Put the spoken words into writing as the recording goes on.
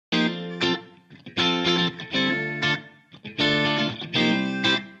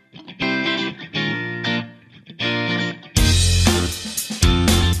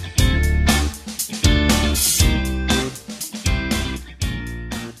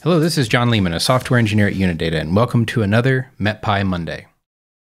Hello, this is John Lehman, a software engineer at Unidata, and welcome to another MetPy Monday.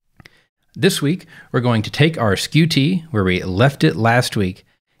 This week, we're going to take our Skew-T, where we left it last week,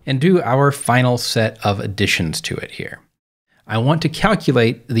 and do our final set of additions to it here. I want to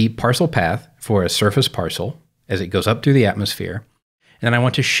calculate the parcel path for a surface parcel as it goes up through the atmosphere, and then I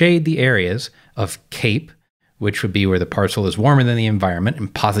want to shade the areas of CAPE, which would be where the parcel is warmer than the environment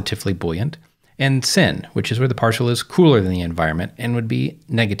and positively buoyant, and CIN, which is where the parcel is cooler than the environment and would be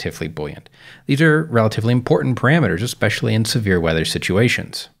negatively buoyant. These are relatively important parameters, especially in severe weather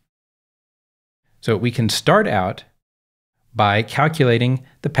situations. So we can start out by calculating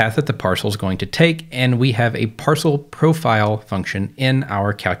the path that the parcel is going to take, and we have a parcel profile function in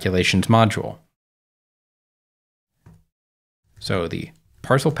our calculations module. So the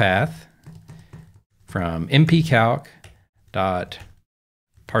parcel path from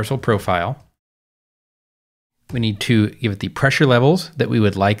mpcalc.parcel profile, we need to give it the pressure levels that we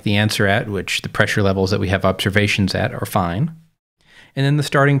would like the answer at, which the pressure levels that we have observations at are fine, and then the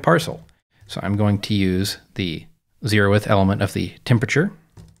starting parcel. So I'm going to use the 0th element of the temperature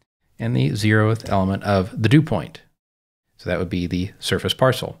and the 0th element of the dew point. So that would be the surface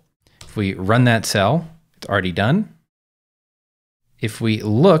parcel. If we run that cell, it's already done. If we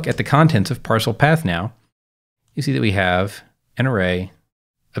look at the contents of parcel path now, you see that we have an array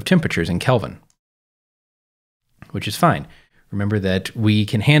of temperatures in Kelvin, which is fine. Remember that we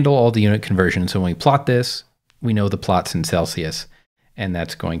can handle all the unit conversions, so when we plot this, we know the plots in Celsius, and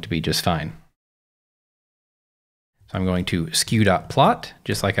that's going to be just fine. So I'm going to skew.plot,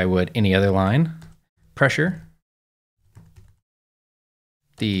 just like I would any other line, pressure,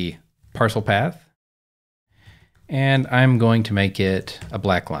 the parcel path, and I'm going to make it a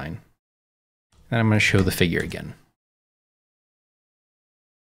black line. And I'm going to show the figure again.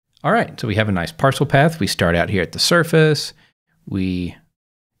 All right, so we have a nice parcel path. We start out here at the surface. We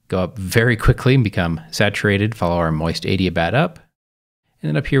go up very quickly and become saturated, follow our moist adiabat up. And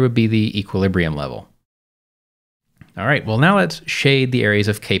then up here would be the equilibrium level. All right, well now let's shade the areas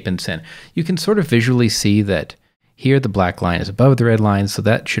of CAPE and CIN. You can sort of visually see that here the black line is above the red line, so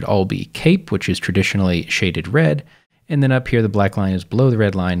that should all be CAPE, which is traditionally shaded red. And then up here the black line is below the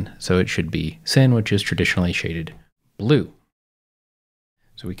red line, so it should be CIN, which is traditionally shaded blue.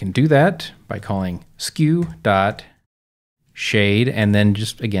 So we can do that by calling skew.shade and then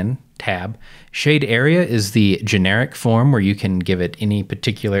just, again, tab. Shade area is the generic form where you can give it any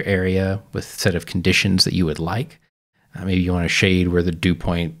particular area with a set of conditions that you would like. Maybe you want to shade where the dew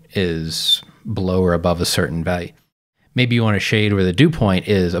point is below or above a certain value. Maybe you want to shade where the dew point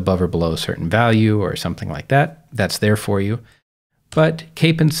is above or below a certain value or something like that. That's there for you. But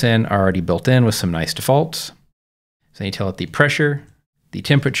CAPE and CIN are already built in with some nice defaults. So you tell it the pressure, the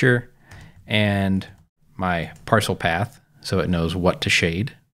temperature, and my parcel path, so it knows what to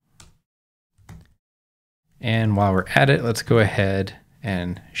shade. And while we're at it, let's go ahead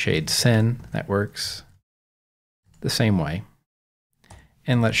and shade CIN. That works the same way.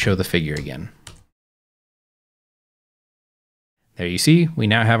 And let's show the figure again. There you see, we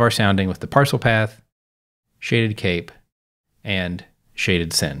now have our sounding with the parcel path, shaded CAPE, and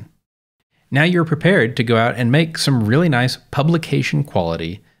shaded CIN. Now you're prepared to go out and make some really nice publication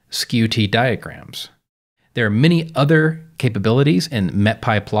quality Skew-T diagrams. There are many other capabilities in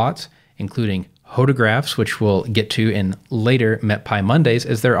MetPy plots, including hodographs, which we'll get to in later MetPy Mondays,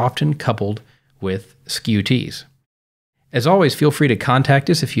 as they're often coupled with Skew-Ts. As always, feel free to contact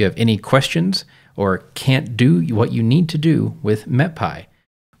us if you have any questions or can't do what you need to do with MetPy.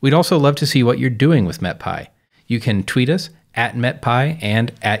 We'd also love to see what you're doing with MetPy. You can tweet us at MetPy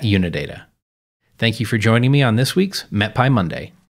and at Unidata. Thank you for joining me on this week's MetPy Monday.